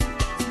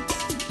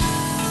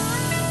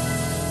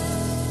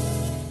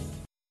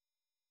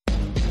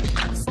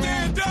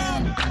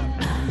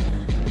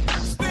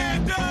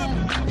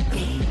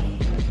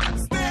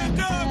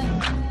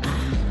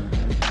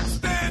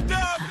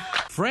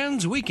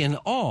means we can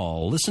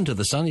all listen to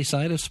the sunny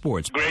side of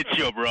sports. Great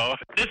show, bro.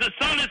 This is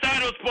Sunny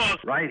Side of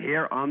Sports. Right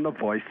here on the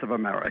Voice of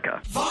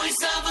America. Voice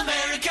of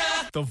America.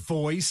 The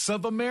Voice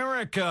of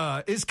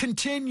America is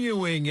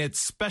continuing its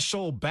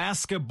special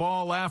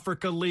Basketball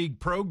Africa League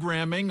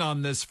programming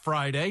on this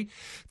Friday.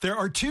 There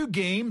are two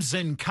games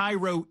in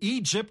Cairo,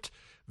 Egypt.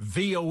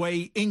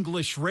 VOA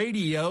English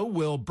Radio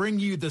will bring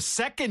you the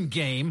second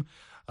game,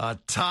 a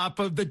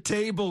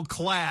top-of-the-table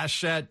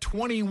clash at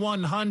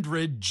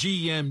 2100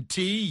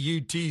 GMT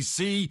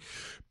UTC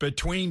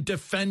between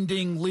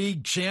defending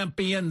league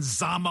champion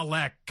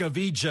Zamalek of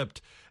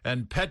Egypt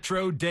and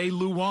Petro de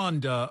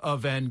Luanda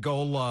of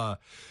Angola.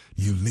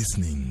 You're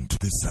listening to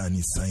the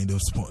sunny side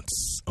of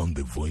sports on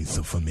the Voice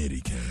of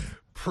America.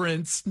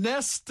 Prince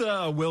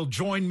Nesta will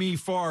join me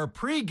for our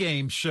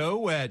pregame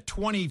show at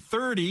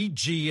 2030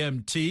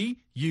 GMT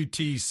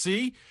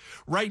UTC.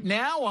 Right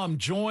now, I'm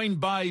joined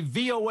by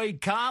VOA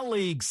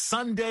colleague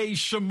Sunday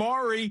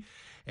Shamari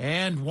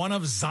and one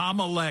of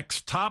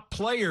Zamalek's top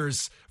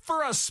players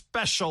for a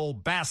special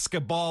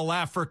Basketball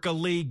Africa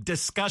League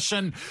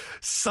discussion.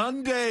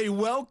 Sunday,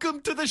 welcome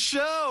to the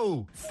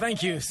show.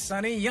 Thank you,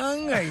 Sonny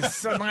Young. It's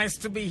so nice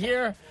to be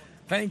here.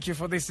 Thank you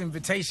for this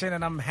invitation,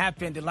 and I'm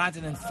happy and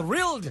delighted and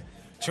thrilled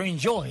to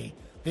enjoy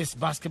this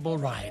basketball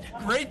ride.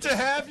 Great to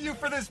have you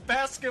for this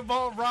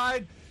basketball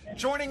ride.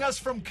 Joining us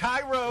from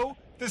Cairo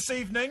this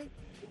evening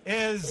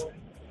is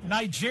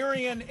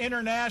Nigerian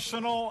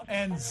international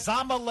and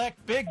Zamalek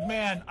big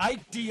man,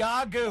 Ike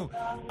Diagu.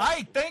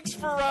 Ike, thanks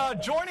for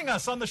joining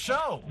us on the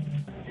show.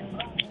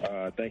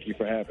 Thank you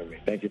for having me.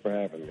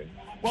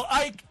 Well,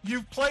 Ike,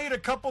 you've played a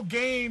couple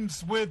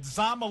games with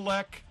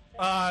Zamalek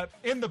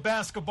in the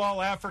Basketball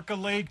Africa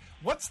League.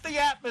 What's the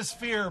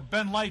atmosphere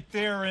been like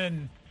there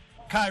in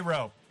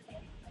Cairo?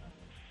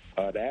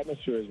 The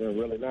atmosphere has been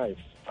really nice.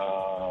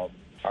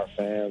 Our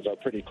fans are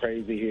pretty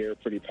crazy here,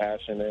 pretty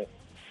passionate.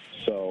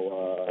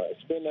 So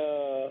it's been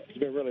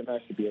really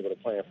nice to be able to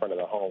play in front of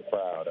the home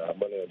crowd. I'm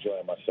really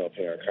enjoying myself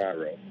here in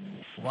Cairo.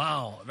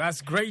 Wow,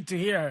 that's great to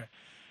hear.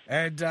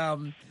 And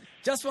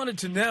just wanted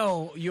to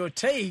know your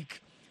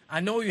take. I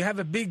know you have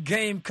a big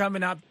game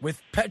coming up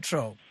with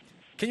Petro.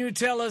 Can you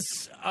tell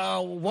us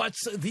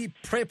what's the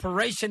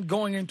preparation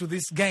going into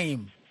this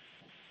game?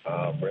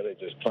 Really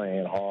just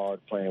playing hard,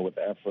 playing with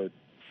effort,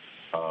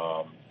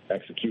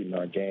 executing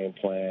our game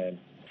plan.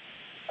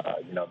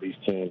 These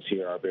teams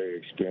here are very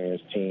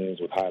experienced teams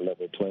with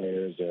high-level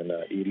players and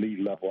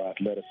elite-level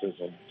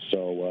athleticism.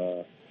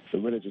 So it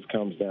really just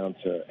comes down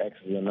to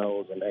X's and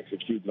O's and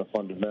executing the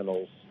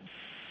fundamentals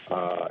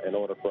in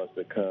order for us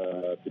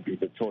to be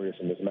victorious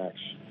in this match.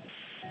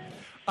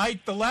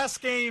 Ike, the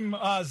last game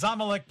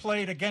Zamalek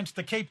played against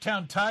the Cape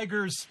Town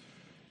Tigers,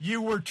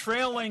 you were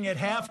trailing at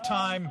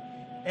halftime,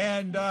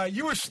 and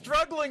you were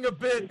struggling a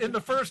bit in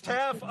the first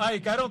half,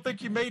 Ike. I don't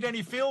think you made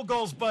any field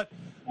goals, but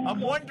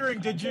I'm wondering,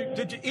 did you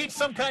eat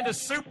some kind of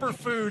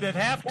superfood at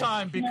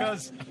halftime,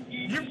 because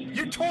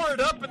you tore it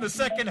up in the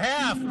second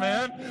half,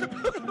 man.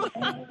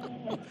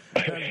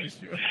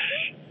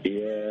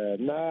 Yeah,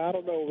 I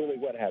don't know really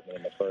what happened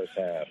in the first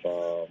half.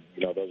 Those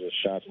are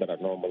shots that I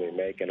normally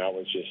make, and I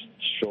was just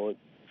short,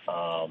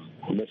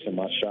 missing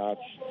my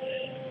shots.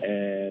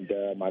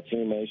 And my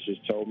teammates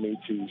just told me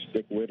to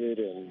stick with it,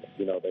 and,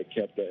 they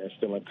kept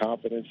instilling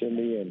confidence in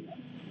me. And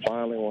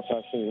finally, once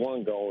I seen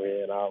one go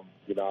in, I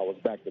was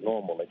back to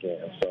normal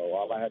again. So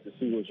all I had to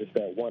see was just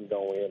that one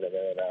go in, and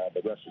then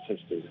the rest was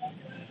history.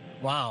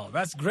 Wow,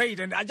 that's great.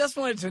 And I just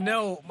wanted to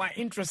know, my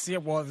interest here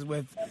was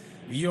with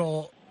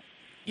your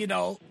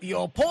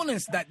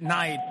opponents that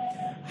night.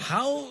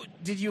 How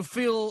did you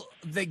feel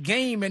the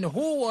game, and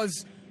who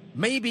was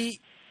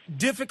maybe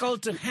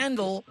difficult to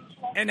handle,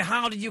 and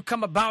how did you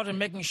come about in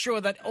making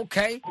sure that,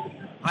 okay,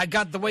 I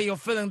got the way you're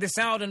filling this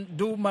out and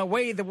do my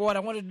way, what I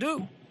want to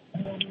do?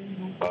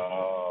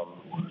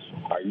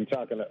 You're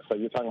talking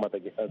about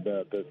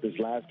this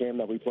last game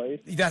that we played?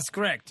 That's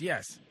correct,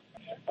 yes.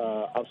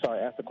 I'm sorry,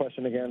 ask the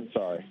question again,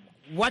 sorry.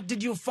 What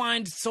did you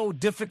find so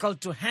difficult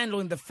to handle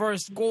in the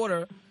first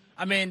quarter,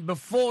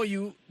 before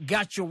you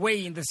got your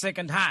way in the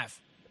second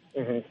half?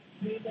 Mm-hmm.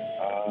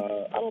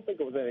 I don't think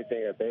it was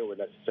anything that they were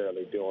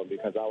necessarily doing,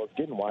 because I was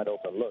getting wide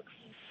open looks.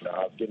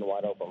 I was getting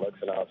wide open looks,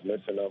 and I was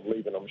missing them,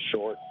 leaving them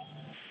short.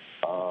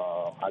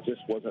 I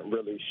just wasn't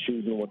really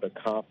shooting with the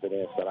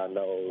confidence that I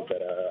know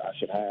that I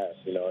should have,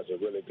 as a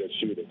really good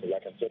shooter, because I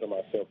consider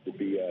myself to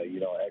be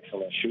an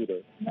excellent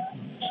shooter.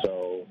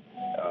 So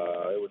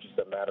it was just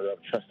a matter of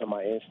trusting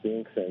my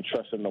instincts and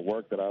trusting the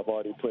work that I've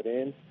already put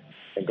in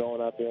and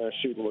going out there and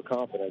shooting with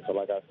confidence. So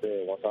like I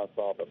said, once I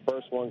saw the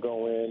first one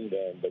go in,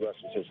 then the rest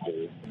was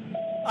history.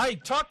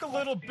 Ike, talk a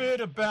little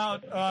bit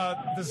about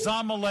the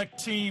Zamalek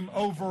team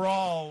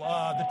overall,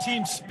 the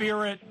team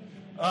spirit.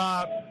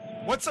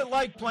 What's it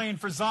like playing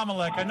for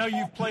Zamalek? I know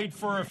you've played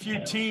for a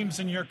few teams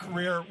in your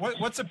career.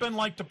 What's it been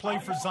like to play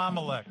for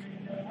Zamalek?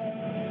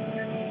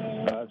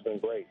 It's been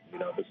great.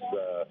 This is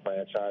a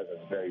franchise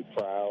that's very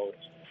proud.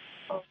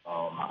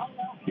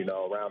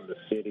 Around the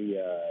city,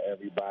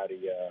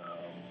 everybody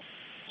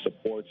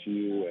supports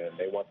you, and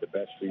they want the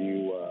best for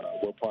you.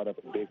 We're part of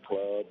a big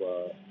club.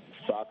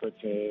 soccer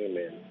team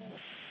and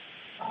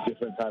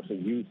different types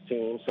of youth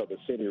teams, so the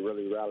city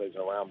really rallies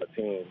around the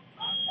team.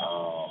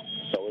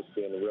 So it's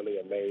been really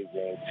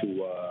amazing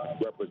to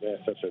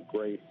represent such a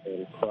great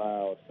and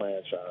proud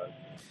franchise.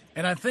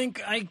 And I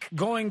think, Ike,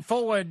 going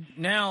forward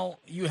now,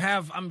 you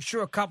have, I'm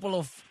sure, a couple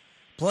of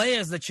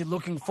players that you're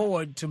looking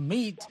forward to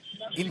meet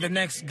in the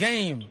next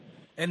game.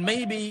 And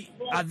maybe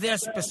are there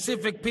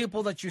specific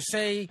people that you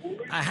say,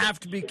 I have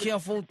to be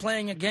careful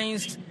playing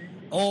against?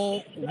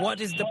 Or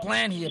what is the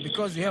plan here?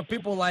 Because you have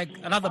people like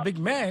another big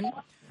man,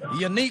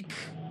 Yannick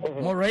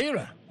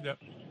Moreira. Yep.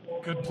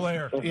 Good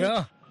player.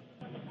 Yeah.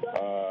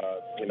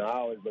 I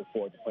always look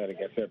forward to playing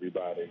against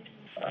everybody.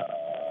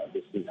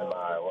 This is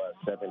my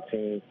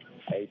 17th,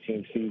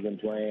 18th season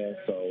playing,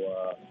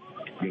 so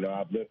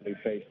I've literally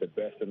faced the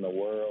best in the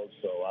world.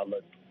 So I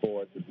look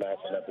forward to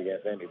matching up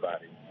against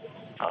anybody.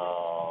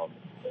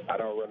 I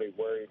don't really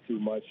worry too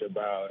much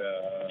about.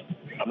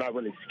 I'm not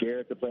really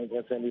scared to play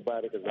against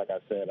anybody because, like I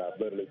said, I've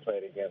literally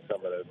played against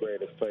some of the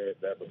greatest players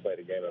that ever played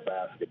a game of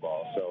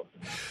basketball. So,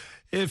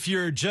 if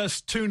you're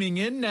just tuning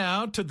in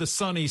now to the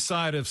sunny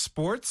side of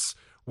sports,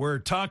 we're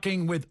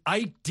talking with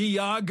Ike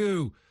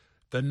Diogu,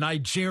 the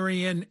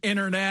Nigerian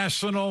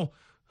international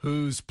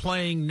who's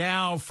playing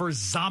now for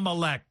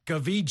Zamalek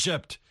of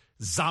Egypt.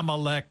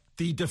 Zamalek,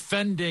 the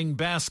defending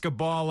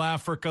Basketball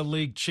Africa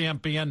League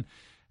champion.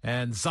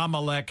 And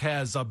Zamalek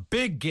has a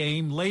big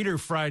game later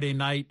Friday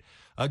night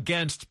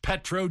against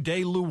Petro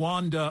de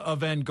Luanda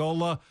of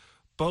Angola.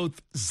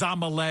 Both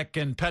Zamalek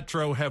and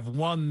Petro have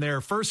won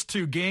their first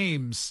two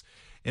games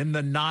in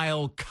the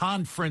Nile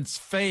Conference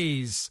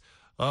phase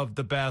of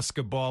the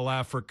Basketball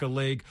Africa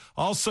League.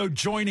 Also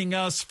joining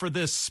us for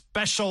this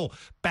special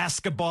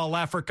Basketball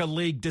Africa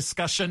League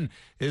discussion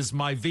is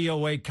my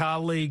VOA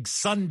colleague,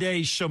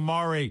 Sunday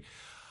Shamari.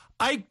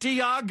 Ike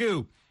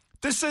Diogu,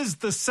 this is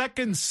the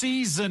second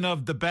season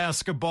of the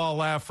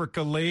Basketball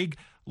Africa League.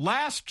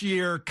 Last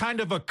year,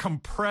 kind of a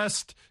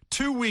compressed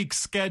 2-week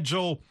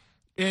schedule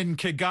in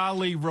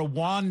Kigali,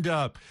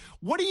 Rwanda.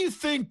 What do you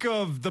think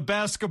of the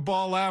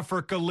Basketball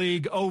Africa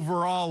League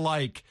overall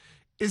like?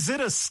 Is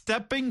it a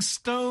stepping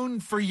stone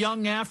for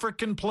young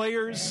African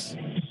players?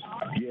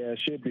 Yeah, it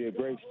should be a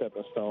great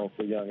stepping stone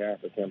for young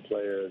African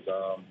players.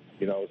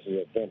 It's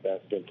an event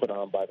that's been put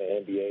on by the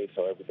NBA,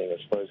 so everything is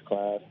first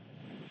class.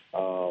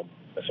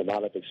 It's a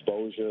lot of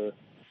exposure,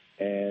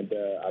 and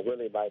I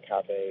really like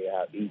how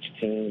each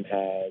team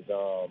has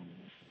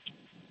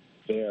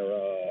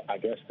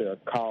their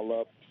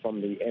call up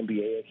from the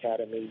NBA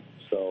Academy.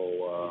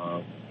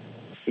 So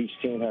each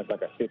team has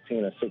like a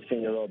 15 or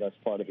 16-year-old that's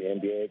part of the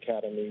NBA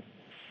Academy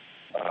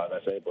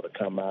that's able to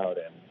come out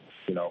and,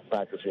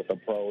 practice with the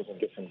pros and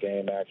get some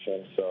game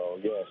action. So,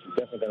 yes, it's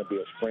definitely going to be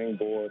a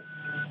springboard.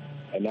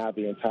 And now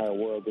the entire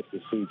world gets to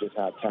see just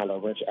how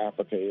talent-rich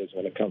Africa is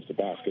when it comes to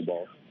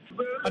basketball.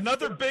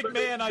 Another big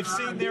man I've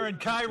seen there in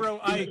Cairo,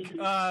 Ike,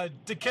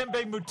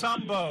 Dikembe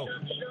Mutombo.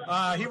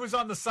 He was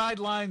on the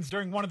sidelines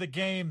during one of the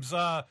games.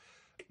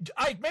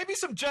 Ike, maybe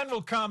some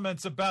general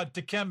comments about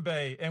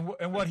Dikembe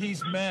and what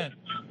he's meant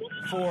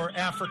for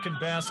African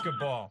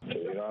basketball.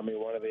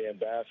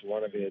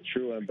 One of the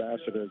true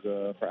ambassadors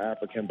for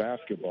African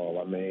basketball.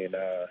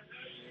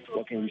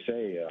 What can you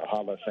say? A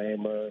Hall of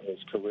Famer. His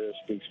career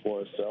speaks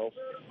for itself.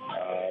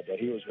 But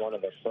he was one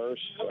of the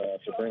first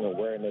to bring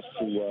awareness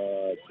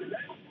to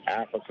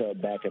Africa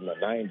back in the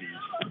 90s.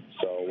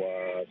 So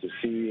to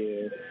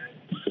see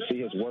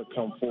his work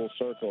come full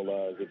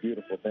circle is a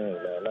beautiful thing,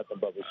 man. Nothing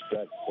but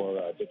respect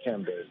for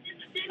Dikembe.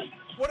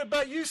 What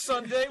about you,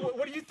 Sunday?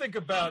 What do you think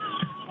about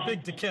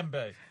Big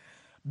Dikembe?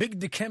 Big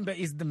Dikembe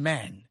is the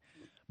man.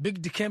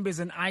 Big Dikembe is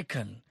an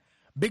icon.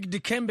 Big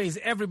Dikembe is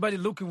everybody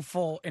looking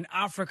for in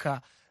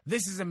Africa.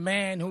 This is a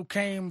man who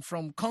came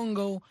from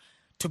Congo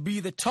to be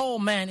the tall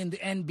man in the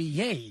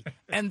NBA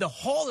and the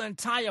whole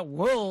entire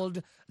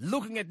world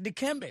looking at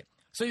Dikembe.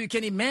 So you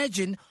can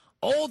imagine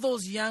all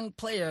those young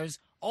players,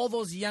 all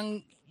those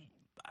young,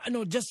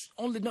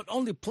 not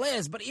only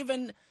players, but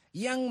even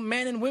young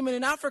men and women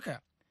in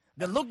Africa.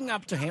 They're looking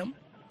up to him.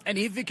 And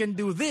if he can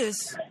do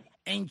this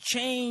and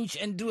change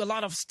and do a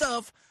lot of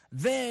stuff,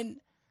 then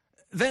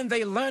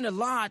they learn a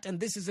lot. And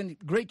this is a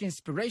great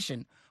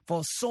inspiration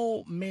for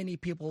so many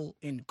people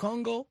in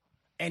Congo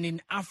and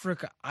in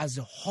Africa as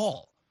a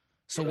whole.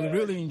 So we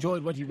really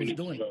enjoyed what he was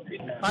doing.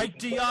 Ike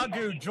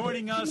Diogu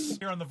joining us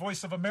here on the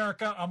Voice of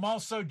America. I'm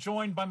also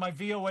joined by my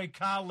VOA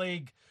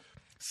colleague,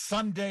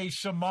 Sunday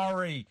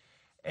Shamari.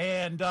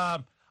 And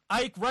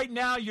Ike, right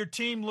now your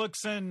team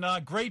looks in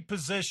great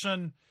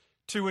position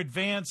to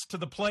advance to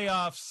the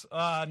playoffs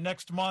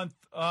next month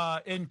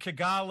in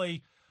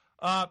Kigali.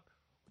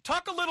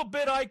 Talk a little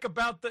bit, Ike,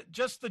 about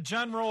the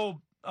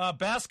general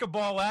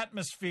basketball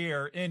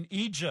atmosphere in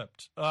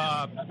Egypt.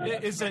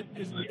 Is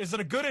it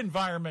a good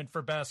environment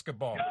for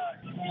basketball?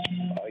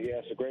 Yeah,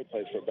 it's a great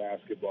place for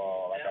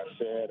basketball. Like I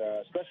said,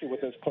 especially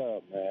with this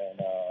club, man.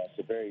 It's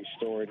a very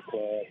storied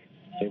club.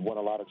 They've won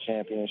a lot of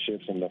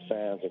championships, and the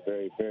fans are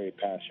very, very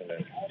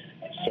passionate.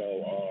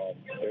 So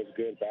there's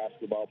good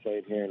basketball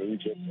played here in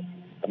Egypt.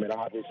 I mean,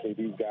 obviously,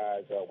 these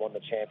guys won the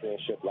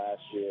championship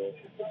last year.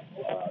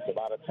 A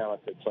lot of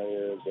talented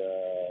players,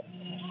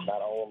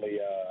 not only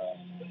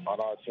on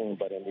our team,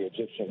 but in the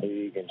Egyptian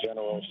League in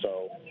general.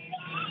 So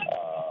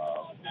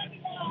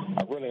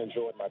I really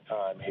enjoyed my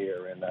time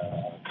here in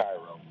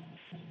Cairo.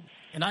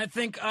 And I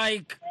think,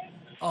 Ike,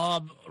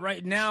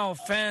 right now,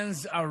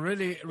 fans are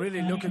really,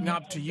 really looking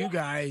up to you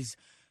guys,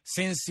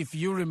 since if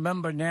you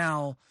remember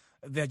now,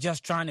 they're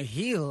just trying to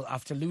heal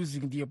after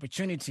losing the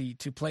opportunity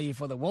to play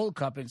for the World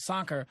Cup in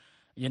soccer,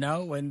 you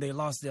know, when they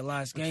lost their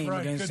last game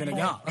against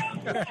Senegal.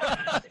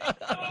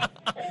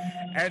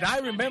 And I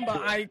remember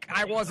I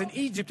was in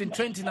Egypt in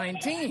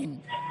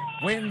 2019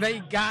 when they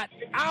got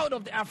out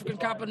of the African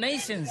Cup of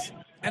Nations,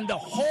 and the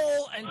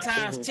whole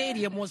entire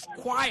stadium was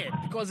quiet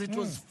because it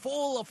was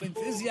full of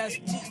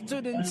enthusiastic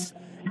students,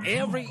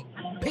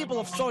 people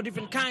of so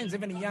different kinds,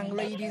 even young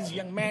ladies,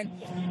 young men.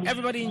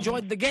 Everybody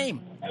enjoyed the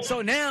game.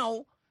 So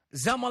now,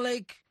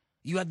 Zamalek,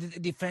 you are the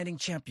defending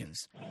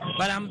champions.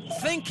 But I'm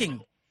thinking,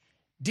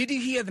 did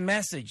you hear the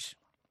message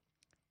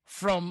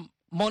from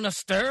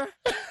Monastir?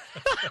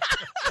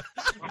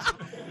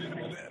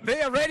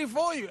 They are ready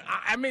for you.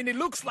 I mean, it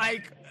looks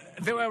like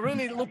they were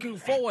really looking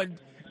forward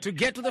to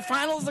get to the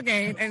finals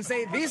again and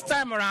say, this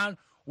time around,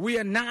 we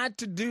are not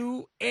to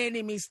do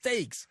any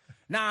mistakes.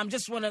 Now, I'm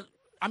just want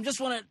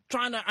to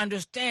trying to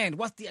understand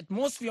what's the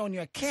atmosphere on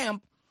your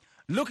camp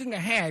looking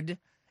ahead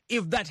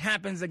if that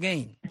happens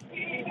again.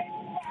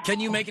 Can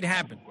you make it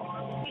happen?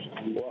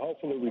 Well,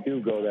 hopefully we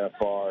do go that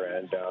far.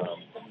 And,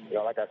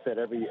 like I said,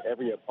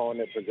 every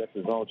opponent presents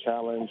his own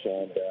challenge.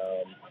 And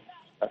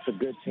that's a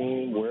good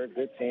team. We're a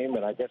good team.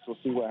 And I guess we'll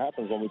see what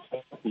happens when we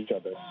play each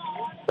other.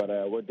 But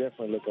we're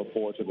definitely looking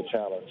forward to the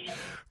challenge.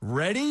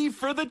 Ready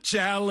for the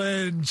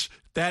challenge.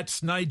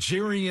 That's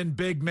Nigerian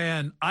big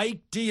man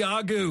Ike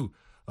Diagu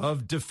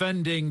of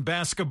defending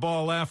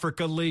Basketball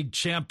Africa League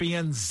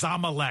champion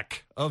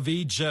Zamalek of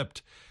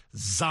Egypt.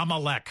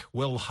 Zamalek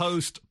will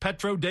host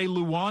Petro de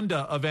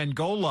Luanda of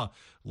Angola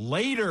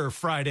later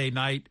Friday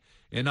night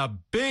in a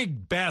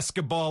big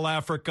Basketball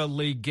Africa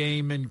League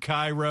game in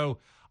Cairo.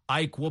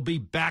 Ike will be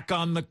back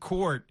on the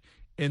court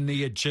in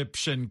the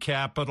Egyptian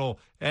capital,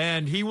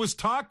 and he was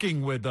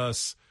talking with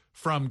us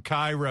from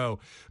Cairo.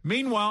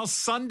 Meanwhile,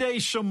 Sunday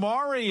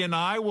Shamari and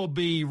I will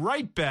be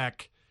right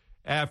back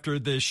after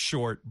this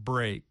short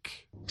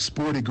break.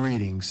 Sporty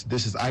greetings.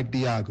 This is Ike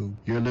Diagu.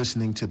 You're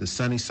listening to the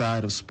Sunny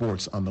Side of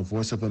Sports on the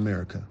Voice of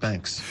America.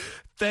 Thanks.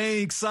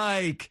 Thanks,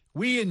 Ike.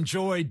 We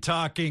enjoyed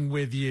talking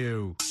with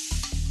you.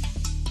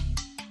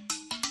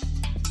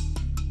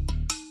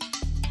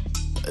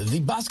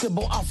 The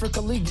Basketball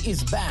Africa League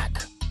is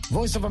back.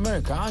 Voice of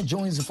America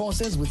joins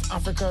forces with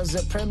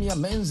Africa's premier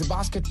men's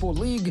basketball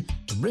league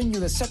to bring you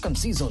the second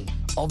season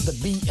of the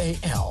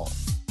BAL.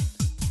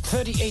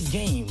 38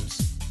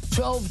 games.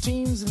 12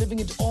 teams leaving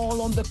it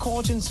all on the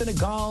court in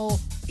Senegal,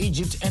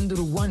 Egypt, and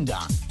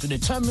Rwanda to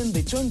determine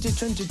the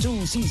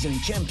 2022 season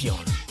champion.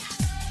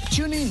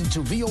 Tune in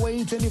to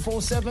VOA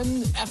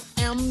 24/7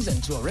 FMs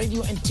and to our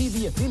radio and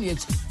TV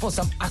affiliates for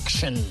some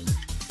action.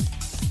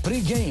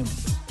 Pre-game,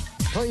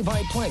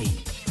 play-by-play,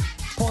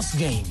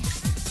 post-game,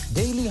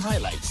 daily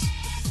highlights,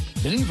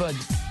 delivered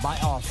by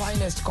our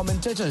finest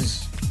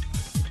commentators.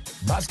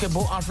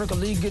 Basketball Africa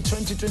League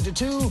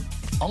 2022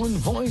 on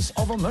Voice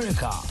of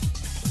America.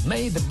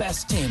 May the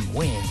best team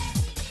win.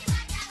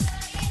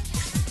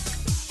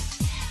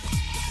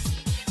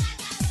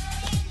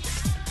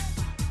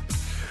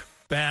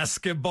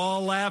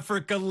 Basketball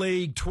Africa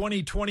League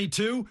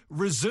 2022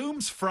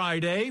 resumes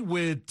Friday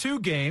with two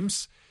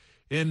games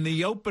in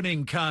the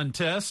opening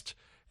contest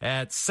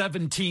at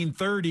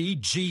 17:30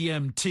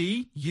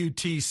 GMT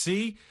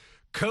UTC.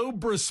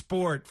 Cobra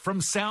Sport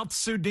from South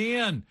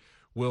Sudan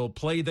will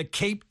play the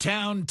Cape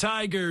Town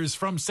Tigers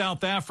from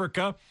South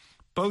Africa.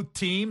 Both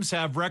teams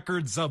have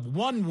records of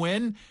 1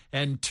 win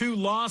and 2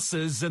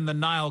 losses in the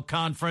Nile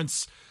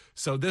Conference,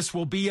 so this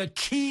will be a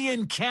key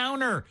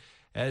encounter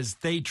as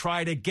they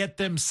try to get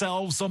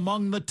themselves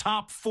among the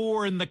top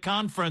 4 in the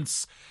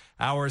conference.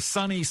 Our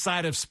Sunny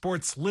Side of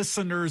Sports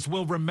listeners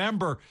will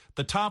remember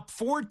the top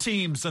 4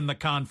 teams in the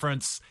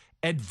conference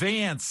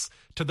advance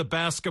to the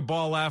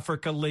Basketball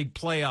Africa League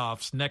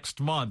playoffs next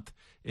month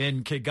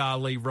in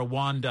Kigali,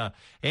 Rwanda.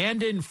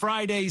 And in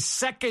Friday's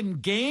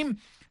second game,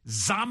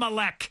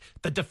 Zamalek,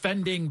 the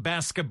defending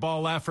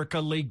Basketball Africa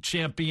League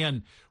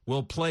champion,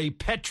 will play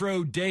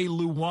Petro de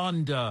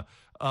Luanda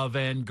of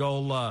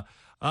Angola.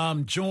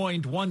 I'm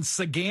joined once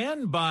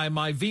again by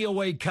my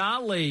VOA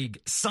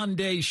colleague,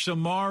 Sunday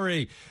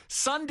Shamari.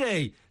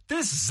 Sunday,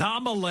 this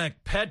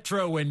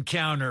Zamalek-Petro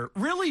encounter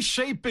really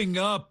shaping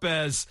up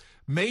as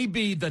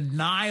maybe the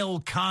Nile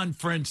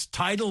Conference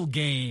title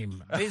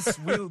game. This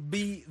will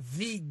be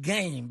the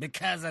game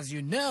because, as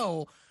you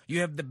know, you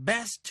have the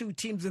best 2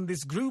 teams in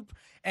this group,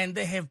 and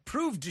they have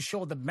proved to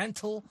show the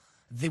mental,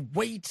 the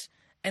weight,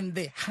 and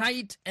the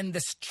height, and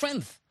the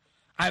strength.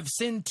 I've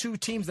seen 2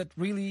 teams that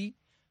really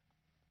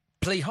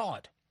play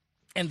hard,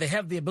 and they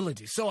have the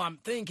ability. So I'm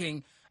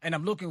thinking And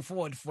I'm looking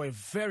forward for a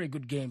very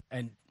good game.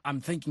 And I'm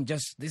thinking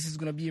this is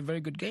going to be a very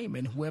good game.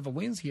 And whoever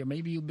wins here,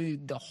 maybe you'll be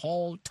the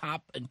whole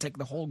top and take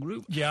the whole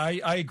group. Yeah,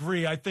 I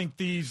agree. I think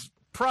these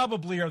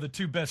probably are the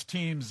two best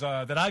teams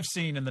that I've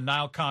seen in the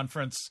Nile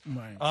Conference.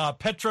 Right.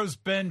 Petro's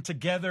been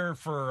together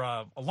for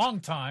a long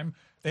time.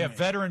 They have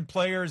veteran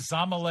players.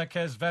 Zamalek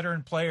has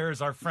veteran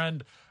players. Our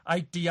friend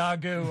Ike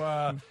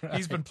Diagu,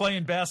 he's been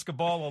playing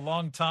basketball a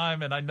long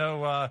time, and I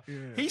know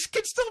he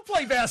can still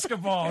play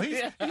basketball.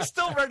 He's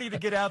still ready to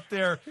get out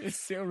there. He's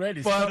still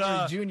ready. But,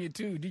 Strawberry Jr.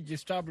 too. DJ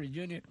Strawberry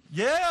Jr.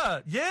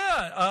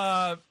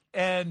 Yeah.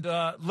 And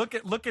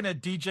looking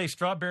at DJ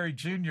Strawberry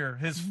Jr.,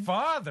 his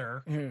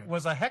father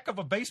was a heck of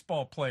a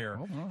baseball player.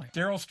 Oh, my.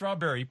 Darryl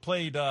Strawberry. He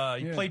played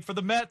for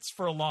the Mets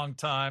for a long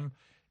time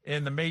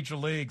in the major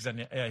leagues,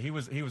 and he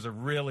was a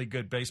really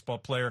good baseball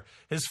player.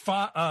 His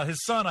son,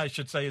 I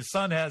should say,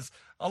 has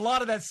a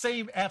lot of that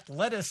same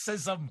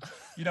athleticism.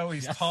 You know,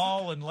 he's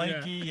tall and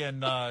lanky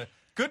and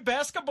good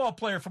basketball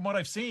player from what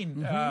I've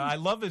seen. I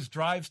love his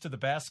drives to the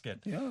basket.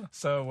 Yeah.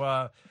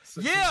 So it's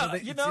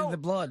in the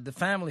blood. The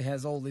family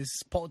has all this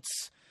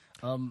sports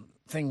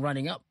thing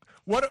running up.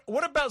 What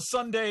about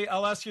Sunday?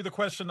 I'll ask you the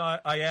question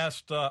I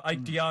asked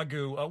Ike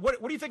Diagu.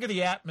 What do you think of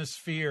the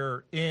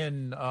atmosphere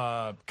in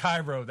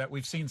Cairo that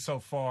we've seen so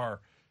far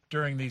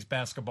during these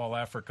Basketball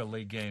Africa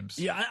League games?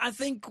 Yeah, I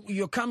think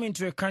you're coming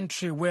to a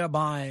country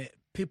whereby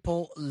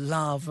people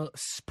love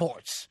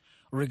sports.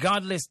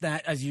 Regardless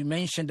that, as you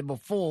mentioned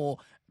before,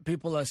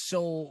 people are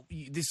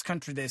this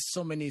country, there's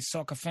so many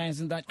soccer fans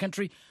in that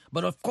country.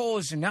 But of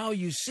course, now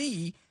you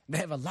see they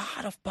have a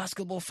lot of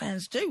basketball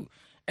fans too.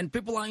 And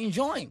people are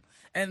enjoying.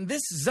 And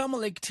this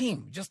Zamalek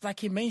team, just like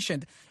he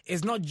mentioned,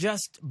 is not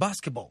just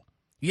basketball.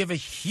 You have a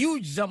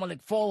huge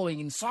Zamalek following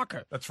in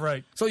soccer. That's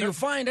right. So you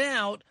find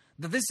out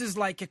that this is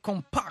like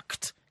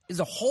is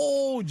a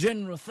whole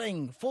general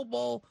thing.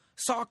 Football,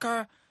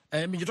 soccer.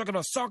 I mean, you're talking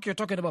about soccer, you're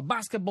talking about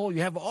basketball.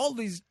 You have all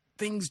these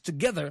things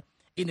together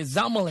in a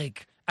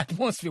Zamalek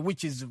atmosphere,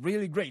 which is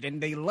really great,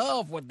 and they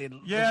love what they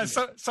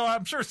so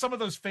I'm sure some of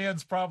those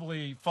fans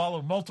probably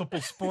follow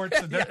multiple sports,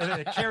 and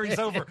it carries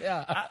over.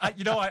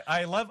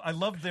 I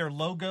love their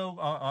logo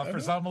for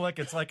Zamalek.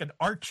 It's like an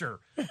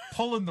archer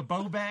pulling the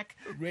bow back,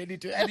 ready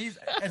to, and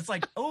it's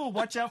like, oh,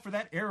 watch out for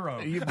that arrow.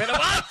 You better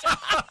watch.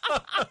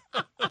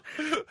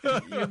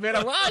 You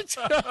better watch.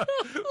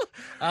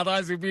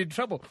 Otherwise, we'll be in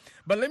trouble.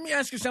 But let me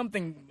ask you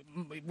something.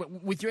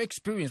 With your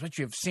experience, what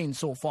you have seen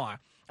so far,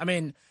 I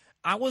mean,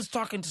 I was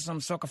talking to some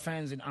soccer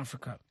fans in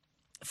Africa,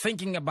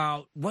 thinking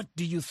about what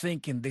do you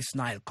think in this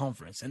Nile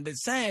Conference? And they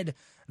said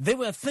they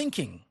were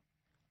thinking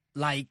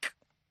like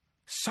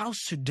South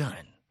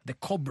Sudan, the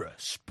Cobra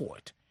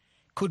sport,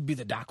 could be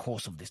the dark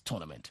horse of this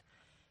tournament.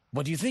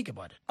 What do you think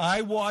about it?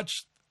 I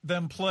watched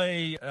them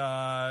play,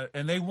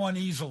 and they won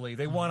easily.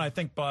 They won, I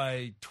think,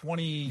 by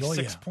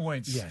 26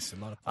 points. Yes, a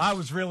lot of points. I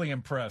was really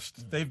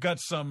impressed. They've got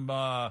some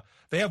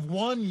they have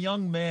one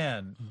young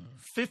man,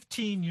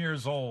 15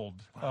 years old.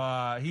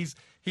 Wow. He's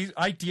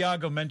Ike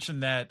Diagu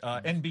mentioned that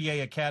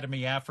NBA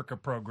Academy Africa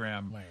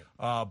program,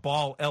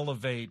 Ball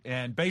Elevate,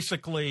 and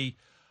basically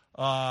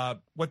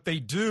what they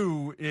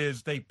do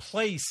is they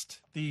placed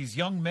these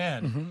young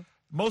men.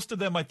 Most of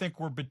them, I think,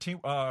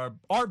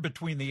 are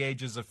between the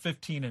ages of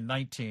 15 and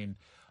 19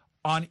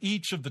 on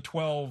each of the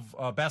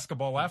 12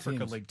 Basketball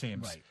Africa League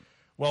teams. Right.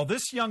 Well,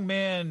 this young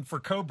man for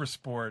Cobra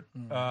Sport,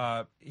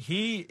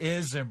 he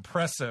is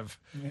impressive.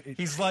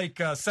 He's like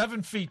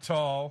 7 feet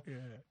tall,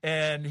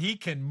 and he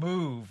can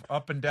move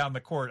up and down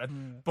the court.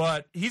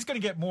 But he's going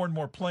to get more and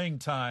more playing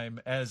time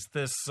as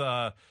this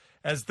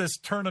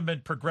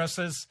tournament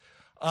progresses.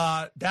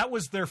 That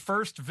was their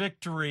first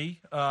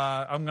victory.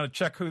 I'm going to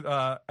check who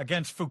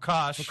against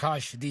Fukash.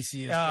 Fukash,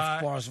 DC,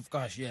 of course,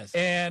 Fukash, yes.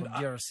 And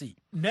DRC.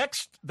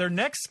 Their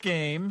next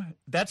game,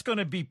 that's going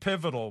to be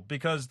pivotal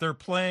because they're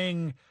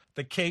playing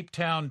the Cape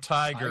Town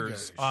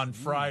Tigers on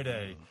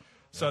Friday.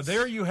 So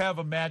there you have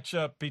a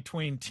matchup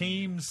between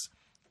teams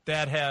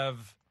that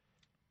have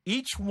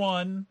each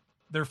won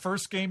their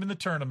first game in the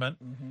tournament.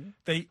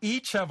 They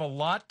each have a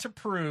lot to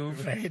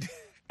prove. Right.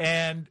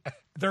 And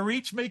they're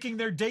each making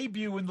their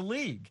debut in the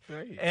league.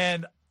 Right.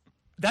 And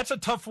that's a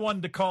tough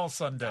one to call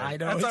Sunday. I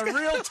know. That's a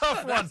real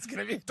tough one.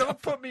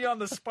 Don't put me on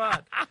the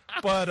spot.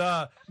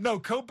 But, no,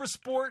 Cobra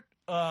Sport,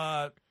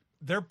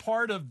 they're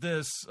part of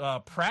this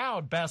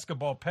proud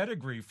basketball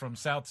pedigree from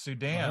South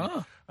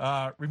Sudan.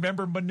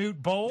 Remember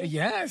Manute Bol?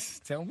 Yes.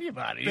 Tell me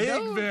about it.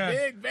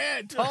 Big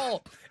man,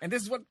 tall. And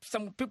this is what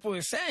some people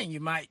are saying. You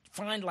might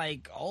find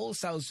like all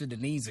South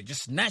Sudanese are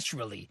just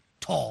naturally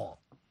tall.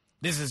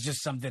 This is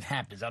just something that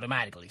happens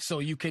automatically. So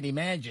you can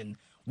imagine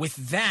with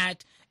that,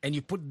 and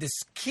you put the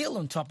skill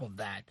on top of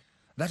that,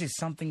 that is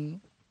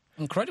something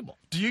incredible.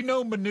 Do you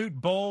know Manute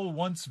Bol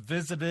once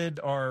visited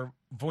our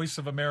Voice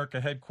of America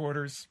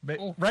headquarters?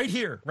 Right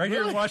here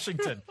in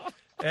Washington.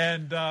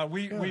 And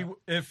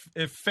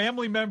if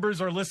family members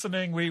are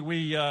listening,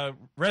 we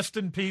rest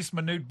in peace,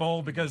 Manute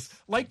Bol, because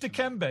like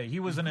Dikembe, he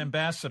was an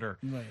ambassador.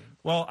 Right.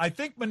 Well, I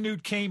think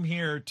Manute came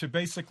here to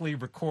basically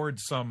record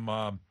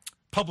some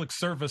public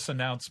service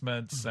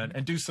announcements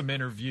and do some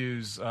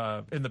interviews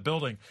in the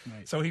building.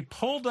 Right. So he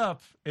pulled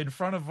up in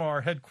front of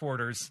our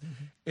headquarters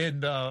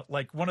in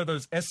like one of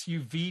those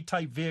SUV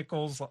type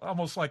vehicles,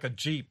 almost like a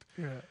Jeep.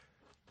 Yeah.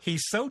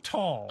 He's so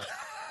tall,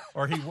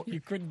 or you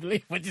couldn't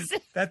believe what you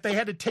said, that they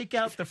had to take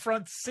out the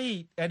front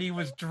seat, and he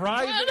was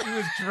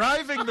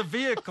driving the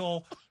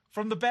vehicle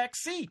from the back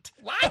seat.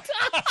 What?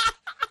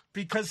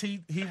 Because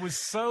he was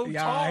so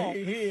tall.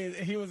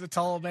 He was a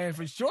tall man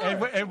for sure.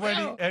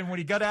 And when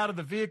he got out of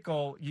the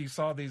vehicle, you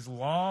saw these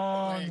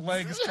long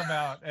legs come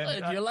out.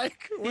 And you're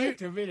like,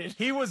 wait a minute.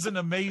 He was an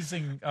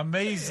amazing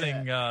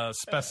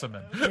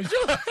specimen. For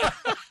sure.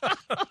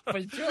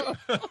 For sure.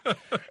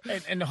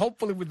 And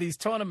hopefully with these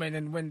tournaments,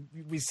 and when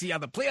we see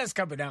other players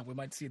coming out, we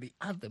might see the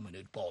other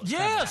minute balls.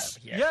 Yes.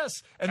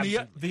 And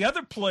the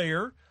other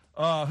player,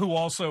 who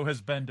also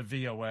has been to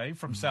VOA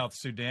from South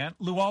Sudan,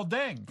 Luol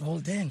Deng.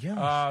 Luol Deng,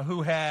 yeah.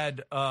 Who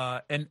had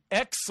an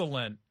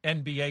excellent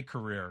NBA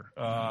career.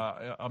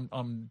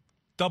 I'm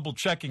double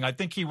checking. I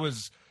think he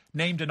was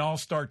named an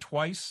All-Star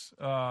twice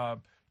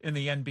in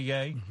the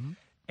NBA.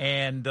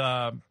 And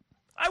I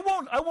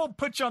won't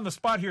put you on the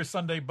spot here,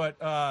 Sunday,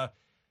 but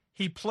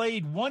he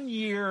played 1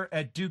 year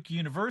at Duke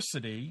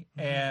University,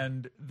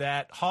 and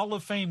that Hall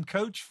of Fame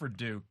coach for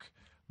Duke,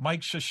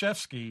 Mike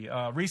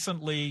Krzyzewski,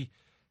 recently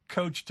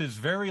coached his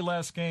very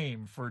last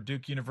game for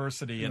Duke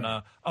University in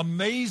an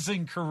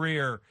amazing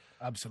career.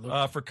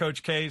 Absolutely. For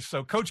Coach K.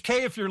 So, Coach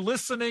K, if you're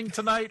listening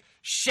tonight,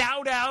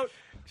 shout out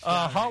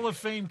Hall of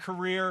Fame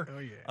career. Oh,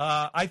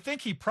 yeah. I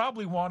think he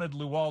probably wanted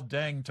Luol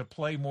Deng to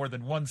play more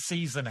than one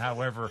season,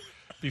 however,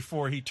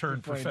 before he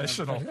turned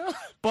professional.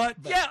 But,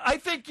 yeah, I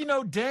think,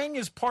 Deng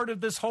is part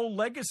of this whole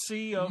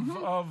legacy of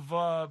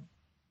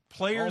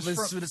players,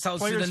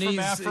 players from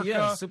Africa.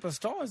 Yeah,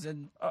 superstars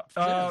and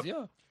players,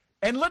 yeah.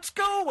 And let's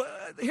go.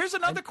 Here's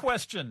another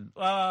question.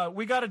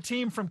 We got a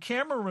team from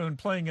Cameroon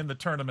playing in the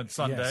tournament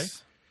Sunday.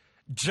 Yes.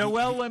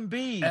 Joel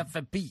Embiid.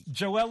 FFP.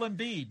 Joel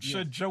Embiid. Yes.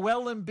 Should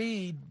Joel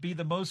Embiid be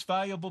the most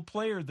valuable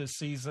player this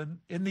season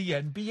in the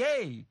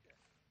NBA?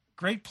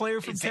 Great player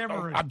from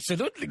Cameroon.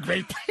 Absolutely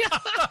great player.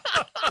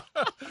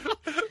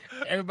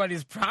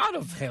 Everybody's proud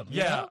of him.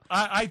 Yeah,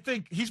 I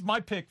think he's my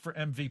pick for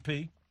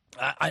MVP.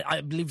 I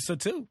believe so,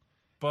 too.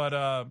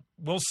 But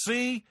we'll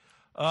see.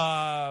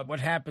 What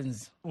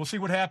happens? We'll see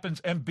what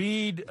happens.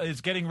 Embiid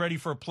is getting ready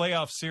for a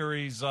playoff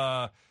series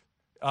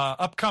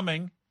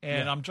upcoming,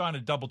 and I'm trying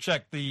to double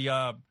check.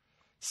 The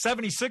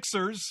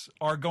 76ers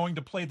are going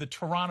to play the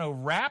Toronto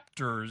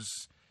Raptors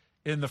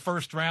in the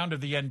first round of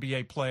the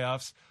NBA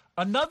playoffs.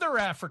 Another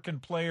African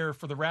player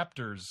for the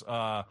Raptors,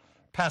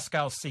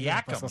 Pascal Siakam.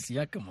 Yeah, Pascal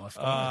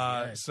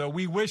Siakam. So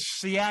we wish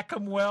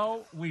Siakam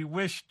well. We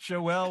wish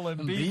Joel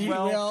Embiid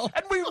well.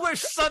 And we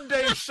wish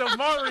Sunday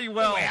Shamari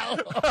well.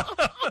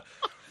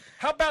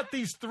 How about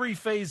these three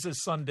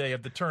phases, Sunday,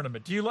 of the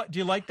tournament? Do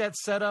you like that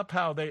setup,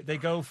 how they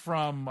go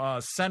from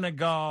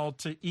Senegal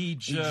to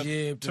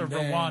Egypt to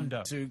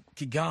Rwanda? To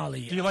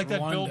Kigali. Do you like Rwanda.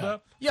 that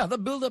build-up? Yeah, the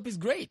build-up is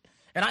great.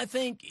 And I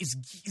think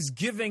it's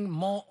giving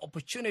more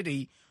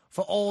opportunity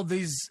for all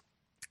these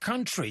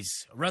countries,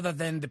 rather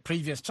than the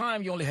previous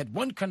time you only had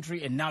one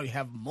country and now you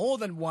have more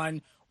than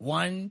one,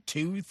 1,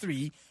 2,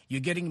 3.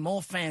 You're getting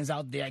more fans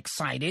out there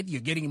excited.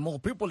 You're getting more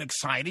people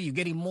excited. You're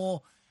getting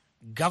more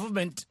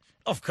government,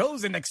 of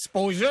course, and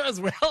exposure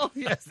as well.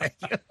 Yes, thank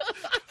you.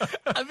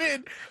 I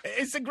mean,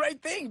 it's a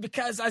great thing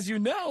because, as you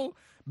know,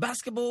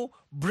 basketball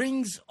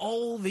brings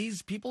all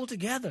these people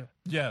together.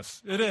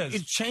 Yes, it is.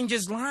 It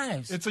changes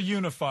lives. It's a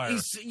unifier.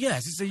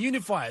 It's a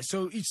unifier.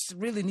 So it's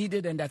really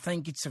needed, and I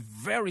think it's a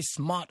very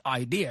smart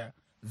idea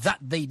that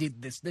they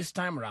did this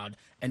time around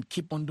and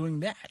keep on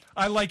doing that.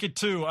 I like it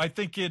too. I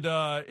think it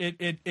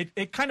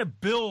kind of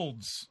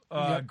builds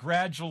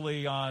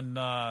gradually on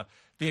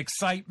the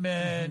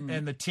excitement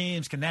and the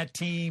teams. Can that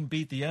team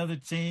beat the other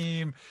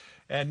team?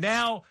 And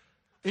now,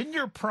 in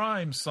your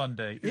prime,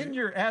 Sunday, and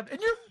you're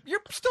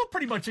still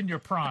pretty much in your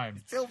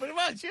prime. Still pretty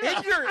much,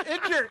 yeah.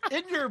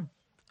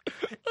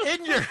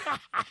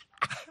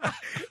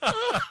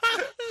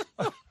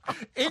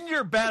 In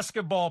your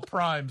basketball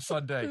prime,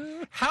 Sunday,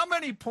 how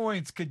many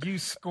points could you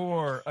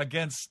score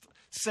against,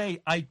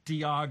 say, Ike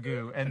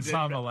Diagu and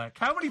Zamalek?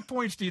 How many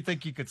points do you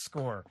think you could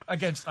score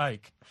against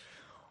Ike?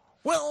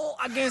 Well,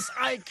 against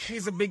Ike,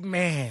 he's a big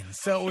man,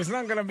 so it's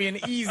not going to be an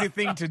easy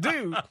thing to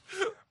do.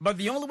 But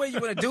the only way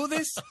you're going to do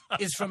this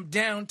is from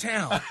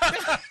downtown.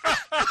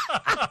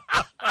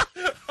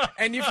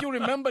 And if you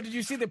remember, did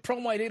you see the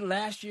promo I did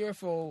last year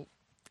for...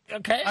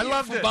 Okay, I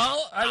loved it.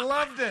 I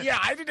loved it. Yeah,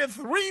 I did a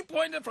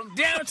 3-pointer from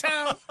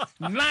downtown,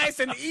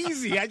 nice and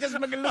easy. I just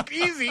make it look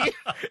easy.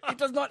 It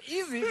was not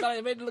easy, but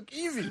I made it look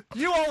easy.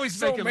 You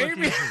always make it look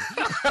easy.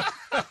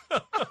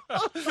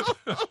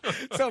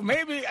 So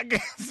maybe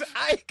against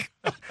Ike,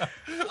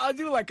 I'll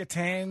do like a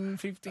 10,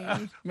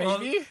 15, maybe.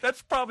 Well,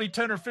 that's probably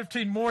 10 or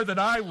 15 more than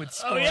I would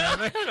score. Oh,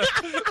 yeah?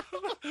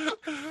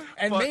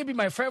 And maybe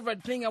my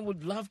favorite thing I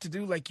would love to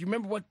do, like, you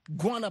remember what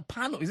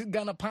Guanapamo? Is it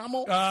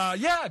Ganapamo?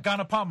 Yeah,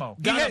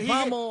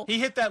 Ganapamo. He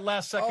hit that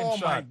last second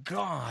shot. Oh, my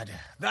God.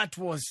 That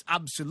was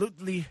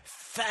absolutely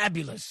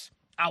fabulous.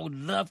 I would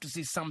love to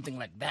see something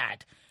like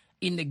that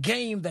in a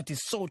game that is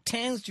so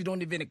tense, you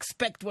don't even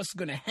expect what's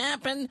going to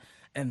happen.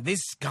 And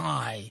this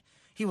guy,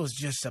 he was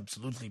just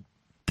absolutely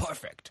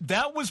perfect.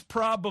 That was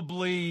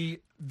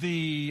probably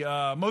the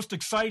most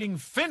exciting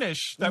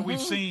finish that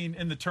we've seen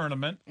in the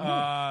tournament.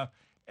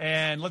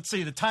 And let's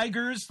see, the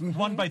Tigers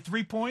won by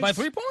 3 points. By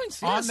 3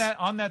 points, yes.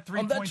 On that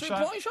three-point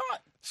shot.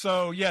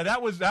 So, yeah,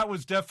 that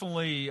was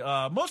definitely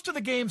most of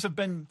the games have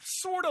been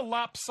sort of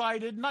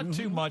lopsided, not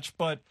too much,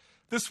 but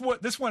this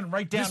went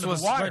right down to the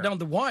wire. Right down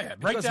the wire.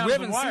 Because down we to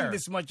the haven't wire. seen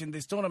this much in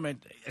this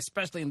tournament,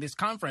 especially in this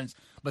conference,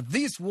 but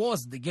this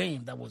was the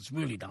game that was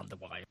really down the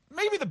wire.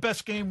 Maybe the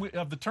best game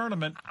of the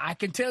tournament. I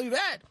can tell you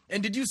that.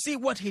 And did you see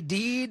what he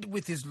did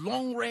with his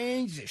long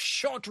range, his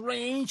short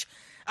range?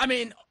 I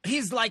mean,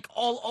 he's like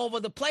all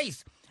over the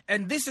place.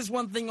 And this is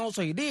one thing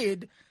also he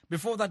did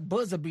before that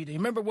buzzer beater.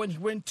 Remember when he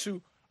went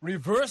to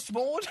reverse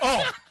mode?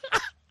 Oh,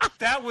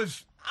 that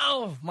was...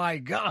 Oh, my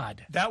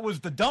God. That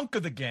was the dunk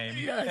of the game.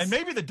 Yes. And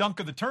maybe the dunk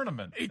of the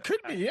tournament. It could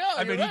be, yeah.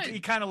 I mean, right. he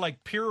kind of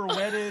like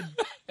pirouetted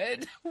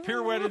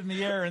in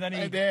the air, and then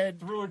he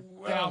threw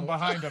it down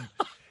behind him.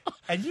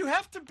 And you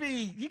got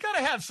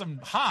to have some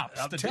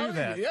hops to do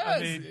that. You, yes, I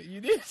mean,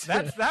 you did.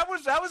 That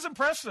was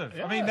impressive.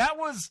 Yeah. I mean, that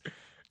was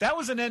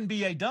an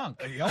NBA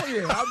dunk. Oh,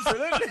 yeah,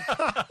 absolutely.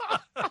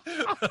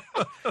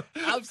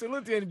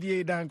 Absolutely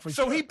NBA dunk for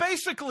sure. So he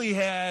basically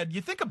had, you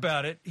think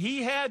about it,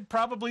 he had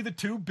probably the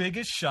two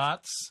biggest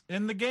shots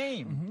in the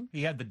game.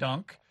 He had the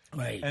dunk,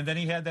 right, and then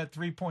he had that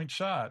three-point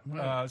shot.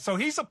 Right. So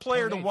he's a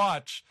player to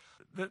watch.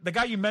 The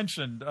guy you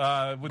mentioned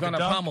with the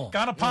dunk.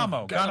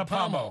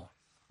 Ganapamo.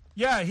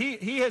 Yeah,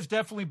 he has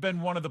definitely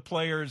been one of the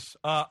players.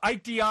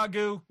 Ike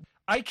Diogu.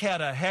 Ike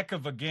had a heck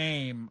of a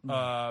game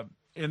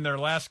in their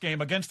last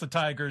game against the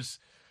Tigers.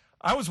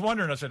 I was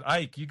wondering, I said,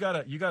 Ike, you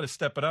gotta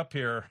step it up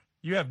here.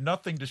 You have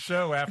nothing to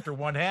show after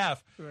one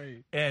half.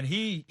 Right. And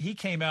he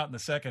came out in the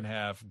second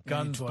half,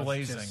 guns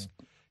blazing.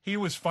 He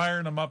was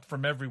firing them up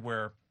from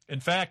everywhere. In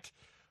fact,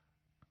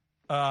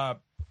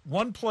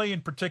 one play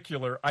in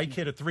particular, Ike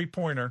hit a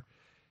three-pointer,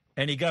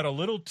 and he got a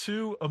little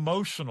too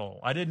emotional.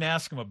 I didn't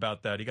ask him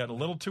about that. He got a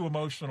little too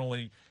emotional,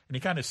 and he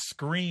kind of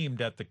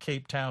screamed at the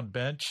Cape Town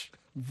bench.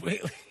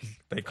 Really?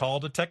 They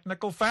called a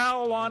technical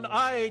foul on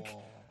Ike.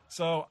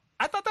 So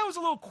I thought that was a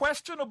little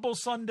questionable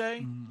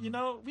Sunday. You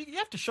know, you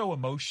have to show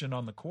emotion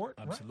on the court.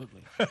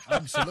 Absolutely. Right?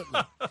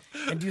 Absolutely.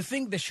 And do you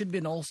think there should be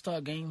an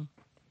all-star game?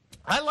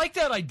 I like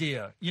that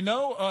idea. You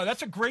know,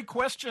 that's a great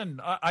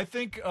question. I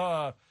think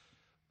a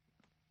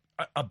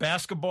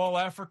basketball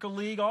Africa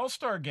League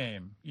all-star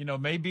game. You know,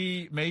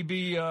 maybe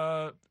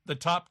the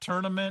top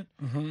tournament,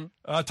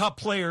 top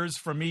players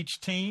from each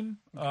team.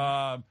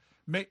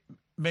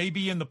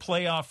 Maybe in the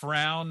playoff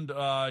round,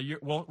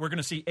 we're going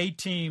to see 8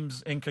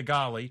 teams in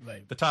Kigali,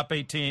 right. The top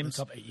 8 teams.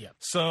 The top 8, yeah.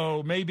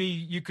 So maybe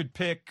you could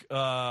pick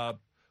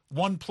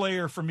one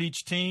player from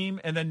each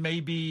team, and then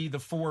maybe the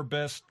 4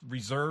 best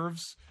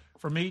reserves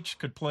from each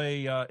could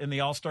play in the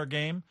All-Star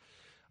game.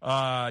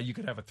 You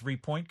could have a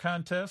 3-point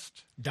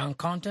contest. Dunk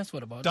contest?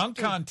 What about dunk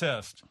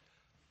contest?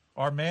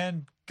 Our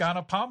man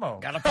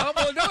Ganapamo.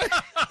 Ganapamo, do it.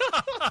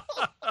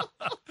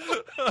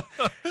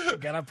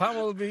 Ganapamo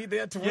will be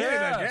there to win,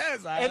 I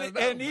guess.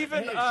 And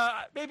even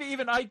maybe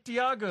even Ike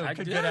Diogu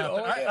could get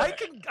out. I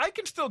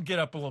can still get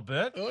up a little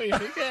bit. Oh, yeah,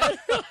 he can.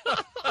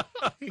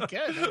 He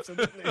can,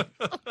 absolutely.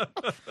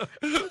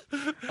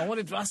 I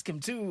wanted to ask him,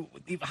 too,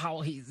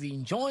 how he's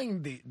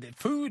enjoying the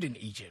food in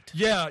Egypt.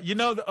 Yeah, you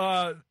know,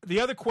 the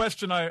other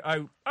question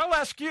I'll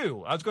ask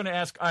you. I was going to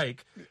ask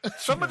Ike.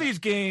 Some of these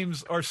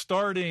games are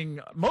starting,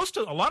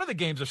 a lot of the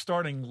games are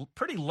starting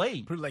pretty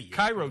late.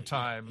 Cairo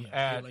time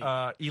at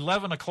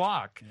 11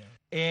 o'clock. Yeah.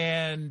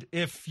 And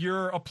if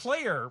you're a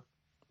player,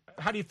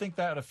 how do you think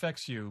that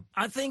affects you?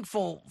 I think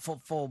for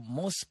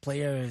most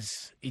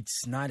players,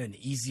 it's not an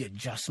easy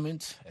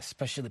adjustment,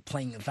 especially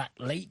playing that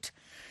late.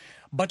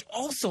 But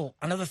also,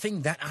 another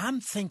thing that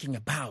I'm thinking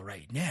about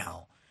right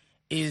now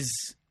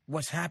is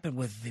what's happened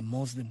with the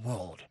Muslim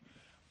world.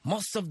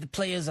 Most of the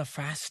players are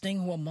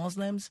fasting who are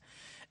Muslims,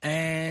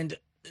 and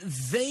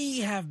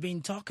they have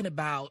been talking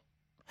about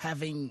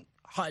having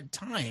hard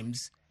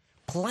times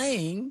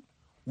playing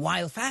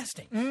while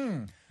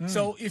fasting.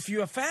 So if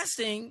you are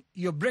fasting,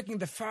 you're breaking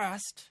the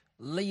fast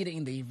later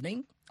in the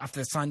evening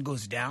after the sun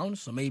goes down.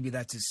 So maybe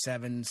that's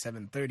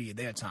 7:30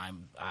 their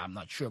time. I'm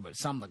not sure, but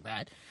something like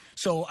that.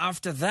 So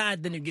after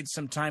that, then you get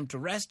some time to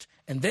rest,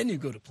 and then you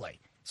go to play.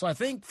 So I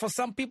think for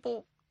some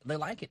people, they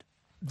like it.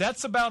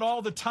 That's about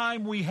all the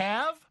time we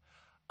have.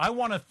 I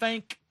want to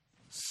thank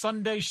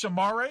Sunday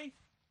Shamare,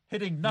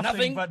 hitting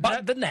nothing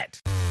but the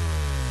net.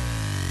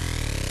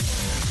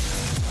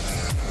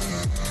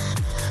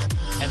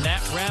 And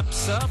that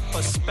wraps up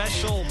a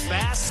special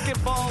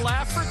Basketball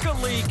Africa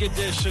League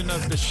edition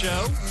of the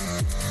show.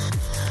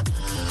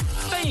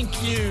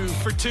 Thank you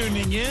for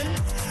tuning in,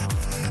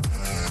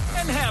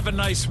 and have a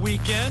nice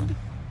weekend.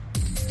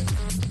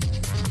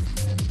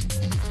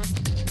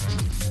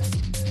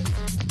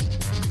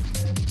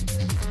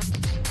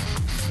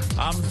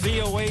 I'm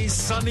VOA's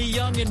Sonny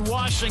Young in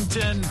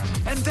Washington,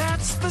 and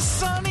that's the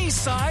sunny side.